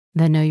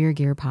the Know Your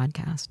Gear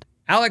podcast.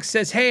 Alex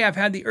says, hey, I've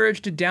had the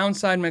urge to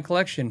downsize my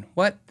collection.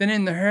 What?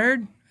 Thinning the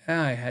herd?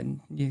 I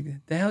hadn't.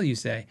 The hell you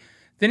say?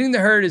 Thinning the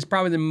herd is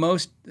probably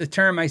the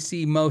term I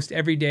see most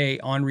every day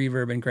on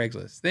Reverb and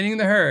Craigslist. Thinning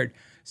the herd.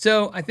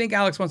 So I think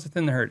Alex wants to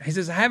thin the herd. He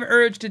says, I have an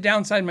urge to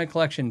downsize my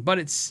collection, but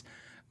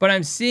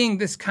I'm seeing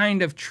this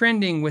kind of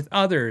trending with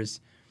others.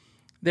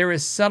 There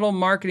is subtle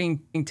marketing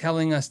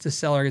telling us to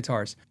sell our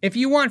guitars. If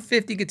you want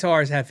 50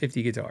 guitars, have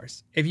 50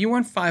 guitars. If you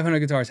want 500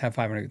 guitars, have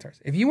 500 guitars.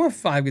 If you want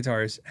 5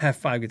 guitars, have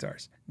 5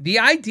 guitars. The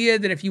idea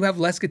that if you have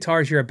less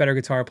guitars, you're a better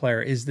guitar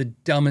player is the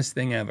dumbest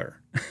thing ever.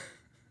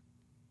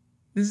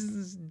 This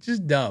is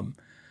just dumb.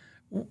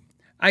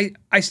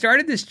 I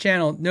started this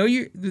channel,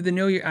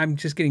 I'm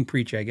just getting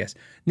preachy, I guess.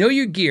 Know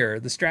Your Gear,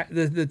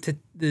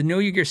 the Know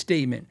Your Gear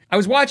statement. I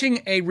was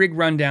watching a rig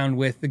rundown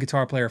with the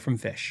guitar player from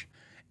Fish,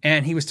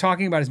 and he was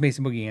talking about his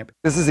Mason Boogie amp.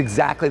 This is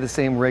exactly the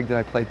same rig that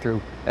I played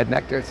through at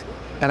Nectar's.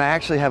 And I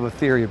actually have a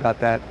theory about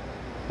that,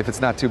 if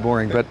it's not too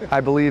boring, but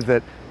I believe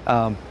that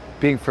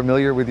being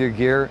familiar with your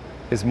gear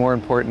is more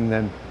important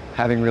than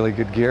having really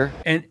good gear.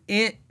 And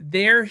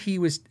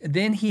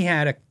then he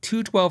had a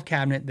 212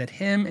 cabinet that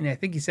him and I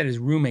think he said his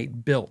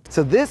roommate built.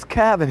 So this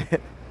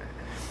cabinet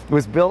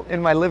was built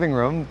in my living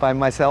room by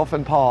myself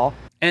and Paul.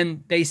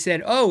 And they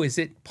said, oh, is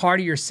it part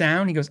of your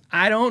sound? He goes,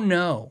 I don't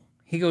know.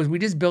 He goes, we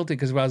just built it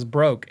because I was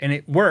broke and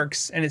it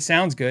works and it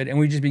sounds good and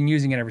we've just been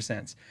using it ever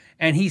since.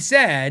 And he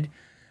said,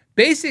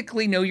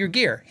 basically know your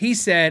gear. He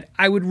said,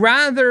 I would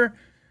rather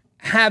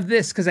have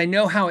this because I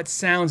know how it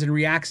sounds and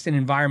reacts in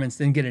environments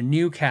than get a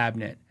new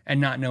cabinet and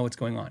not know what's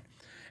going on.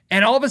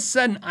 And all of a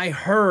sudden I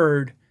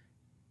heard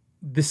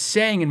the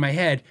saying in my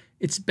head,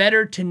 it's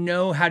better to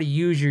know how to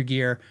use your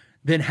gear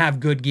than have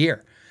good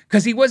gear.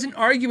 Because he wasn't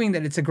arguing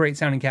that it's a great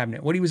sounding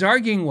cabinet. What he was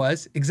arguing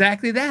was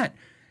exactly that.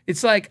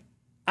 It's like,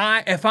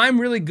 if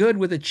I'm really good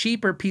with a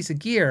cheaper piece of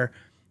gear,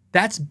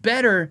 that's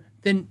better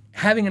than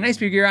having a nice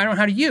piece of gear I don't know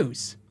how to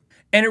use.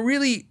 And it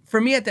really, for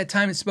me at that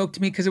time, it spoke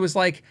to me because it was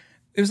like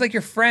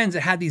your friends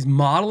that had these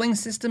modeling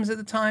systems at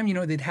the time. You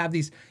know, they'd have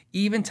these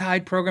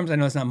Eventide programs. I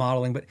know it's not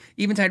modeling, but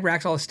Eventide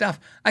racks, all this stuff.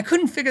 I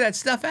couldn't figure that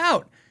stuff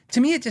out.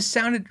 To me, it just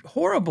sounded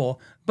horrible,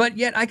 but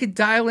yet I could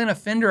dial in a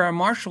Fender or a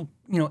Marshall,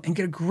 you know, and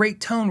get a great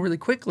tone really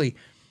quickly.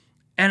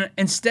 And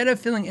instead of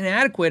feeling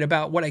inadequate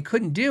about what I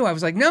couldn't do, I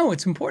was like, no,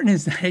 what's important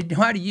is that I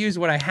know how to use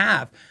what I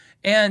have.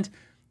 And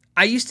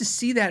I used to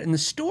see that in the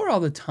store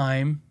all the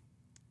time.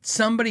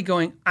 Somebody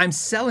going, I'm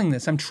selling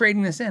this, I'm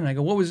trading this in. And I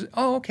go,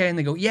 oh, okay. And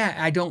they go, yeah,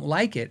 I don't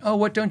like it. Oh,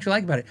 what don't you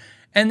like about it?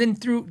 And then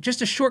through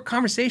just a short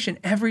conversation,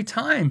 every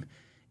time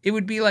it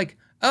would be like,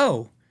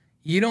 oh,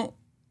 you don't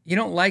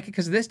like it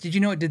because of this? Did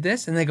you know it did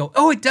this? And they go,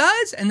 oh, it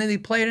does? And then they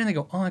play it in and they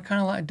go, oh, I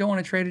kind of don't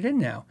want to trade it in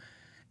now.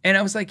 And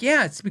I was like,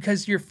 yeah, it's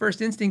because your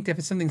first instinct, if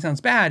something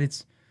sounds bad,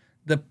 it's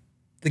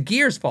the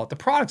gear's fault, the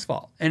product's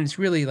fault. And it's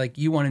really like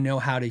you want to know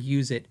how to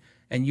use it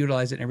and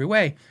utilize it in every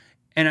way.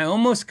 And I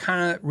almost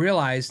kind of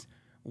realized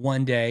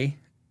one day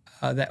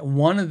that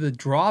one of the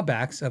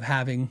drawbacks of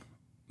having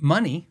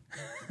money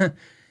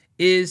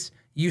is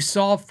you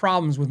solve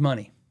problems with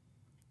money,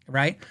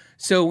 right?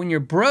 So when you're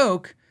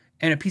broke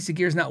and a piece of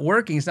gear is not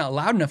working, it's not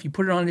loud enough, you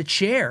put it on a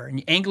chair and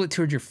you angle it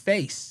towards your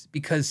face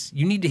because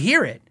you need to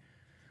hear it.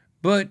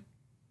 But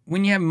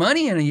when you have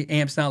money and your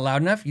amp's not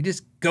loud enough, you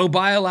just go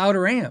buy a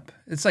louder amp.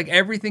 It's like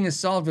everything is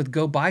solved with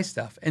go buy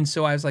stuff. And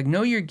so I was like,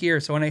 know your gear.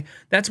 So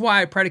that's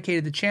why I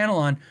predicated the channel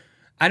on,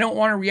 I don't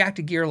want to react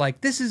to gear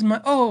like, this is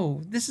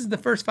the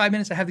first 5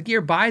 minutes I have the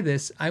gear, buy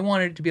this. I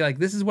wanted it to be like,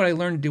 this is what I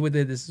learned to do with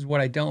it. This is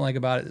what I don't like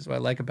about it. This is what I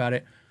like about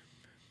it.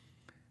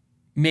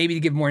 Maybe to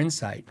give more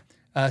insight,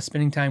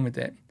 spending time with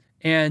it.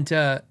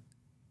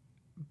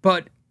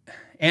 But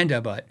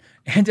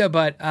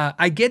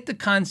I get the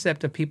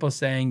concept of people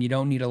saying you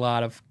don't need a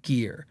lot of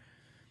gear.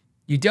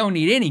 You don't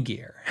need any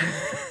gear,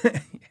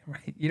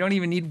 right? You don't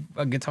even need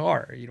a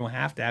guitar. You don't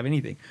have to have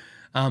anything.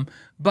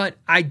 But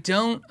I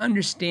don't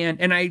understand,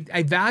 and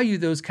I value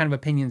those kind of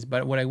opinions,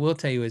 but what I will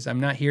tell you is I'm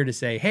not here to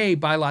say, hey,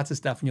 buy lots of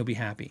stuff and you'll be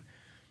happy.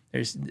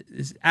 There's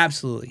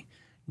absolutely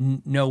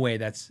no way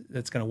that's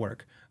going to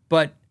work.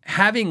 But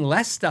having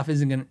less stuff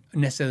isn't going to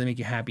necessarily make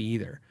you happy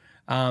either.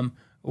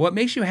 What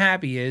makes you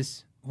happy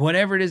is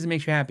whatever it is that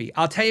makes you happy.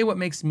 I'll tell you what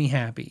makes me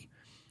happy.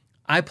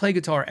 I play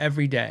guitar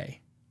every day.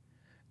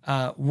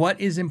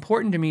 What is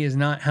important to me is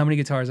not how many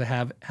guitars I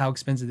have, how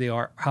expensive they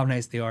are, how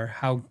nice they are,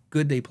 how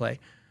good they play.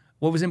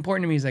 What was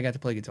important to me is I got to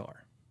play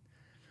guitar.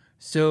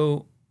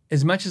 So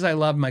as much as I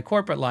loved my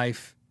corporate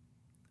life,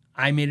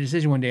 I made a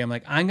decision one day. I'm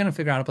like, I'm going to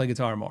figure out how to play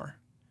guitar more.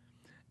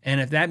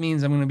 And if that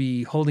means I'm going to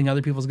be holding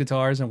other people's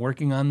guitars and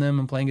working on them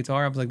and playing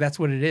guitar, I was like, that's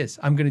what it is.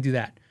 I'm going to do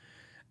that.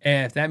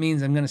 And if that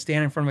means I'm going to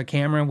stand in front of a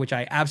camera, which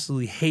I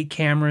absolutely hate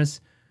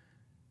cameras,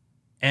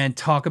 and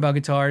talk about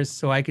guitars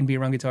so I can be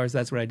around guitars,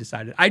 that's what I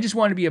decided. I just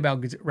wanted to be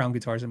around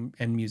guitars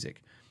and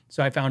music.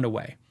 So I found a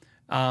way.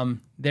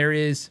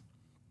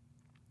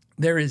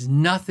 There's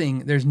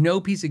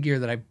no piece of gear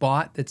that I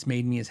bought that's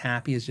made me as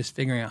happy as just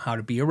figuring out how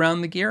to be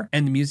around the gear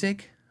and the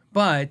music.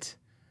 But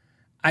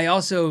I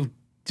also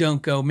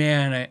don't go,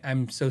 man,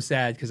 I'm so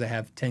sad because I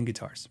have 10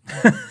 guitars.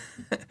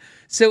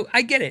 So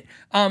I get it.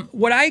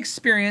 What I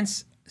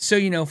experience,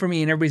 so for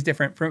me, and everybody's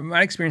different. From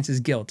my experience is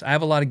guilt. I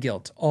have a lot of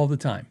guilt all the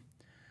time.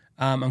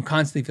 I'm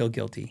constantly feel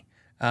guilty.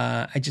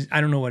 I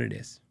don't know what it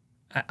is.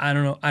 I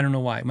don't know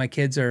why. My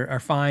kids are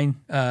fine.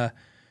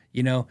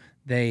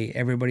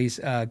 Everybody's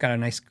got a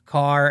nice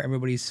car.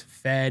 Everybody's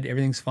fed.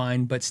 Everything's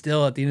fine. But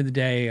still, at the end of the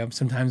day,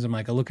 sometimes I'm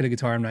like, I look at a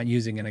guitar I'm not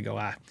using, and I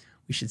go,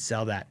 we should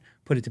sell that,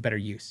 put it to better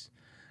use.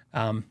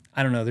 I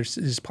don't know.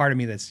 There's part of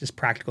me that's just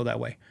practical that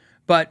way.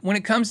 But when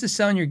it comes to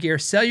selling your gear,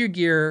 sell your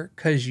gear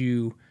because if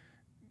you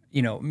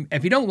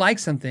don't like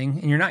something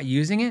and you're not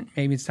using it,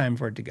 maybe it's time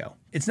for it to go.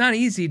 It's not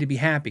easy to be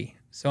happy.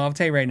 So I'll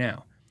tell you right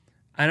now,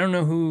 I don't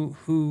know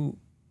who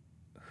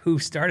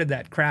started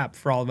that crap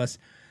for all of us.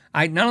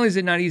 Not only is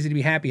it not easy to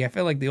be happy, I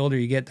feel like the older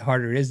you get, the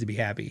harder it is to be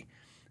happy.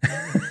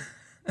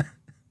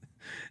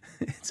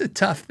 It's a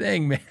tough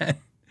thing, man.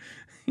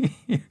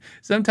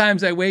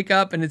 Sometimes I wake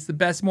up and it's the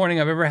best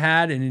morning I've ever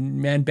had, and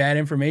man, bad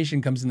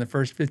information comes in the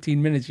first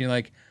 15 minutes. And you're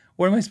like,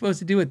 what am I supposed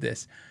to do with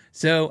this?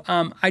 So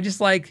I just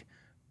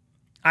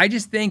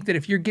think that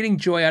if you're getting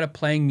joy out of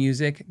playing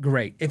music,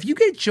 great. If you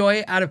get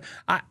joy out of,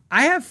 I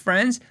have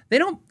friends, they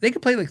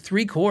can play like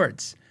 3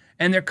 chords,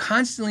 and they're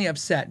constantly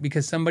upset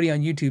because somebody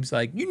on YouTube's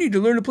like, you need to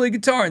learn to play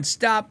guitar and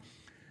stop,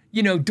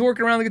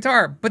 dorking around the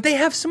guitar. But they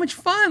have so much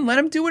fun. Let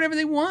them do whatever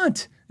they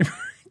want.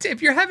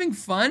 If you're having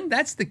fun,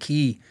 that's the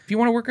key. If you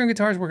want to work on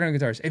guitars, work on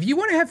guitars. If you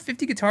want to have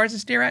 50 guitars to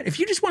stare at, if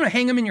you just want to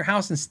hang them in your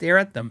house and stare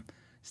at them.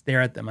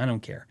 I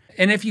don't care.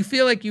 And if you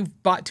feel like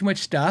you've bought too much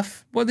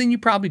stuff, well, then you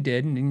probably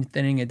did, and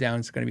thinning it down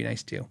is going to be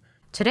nice too.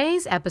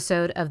 Today's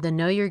episode of the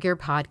Know Your Gear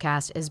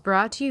podcast is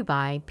brought to you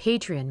by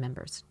Patreon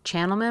members,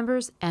 channel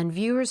members, and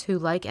viewers who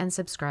like and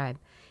subscribe.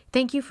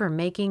 Thank you for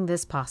making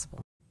this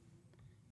possible.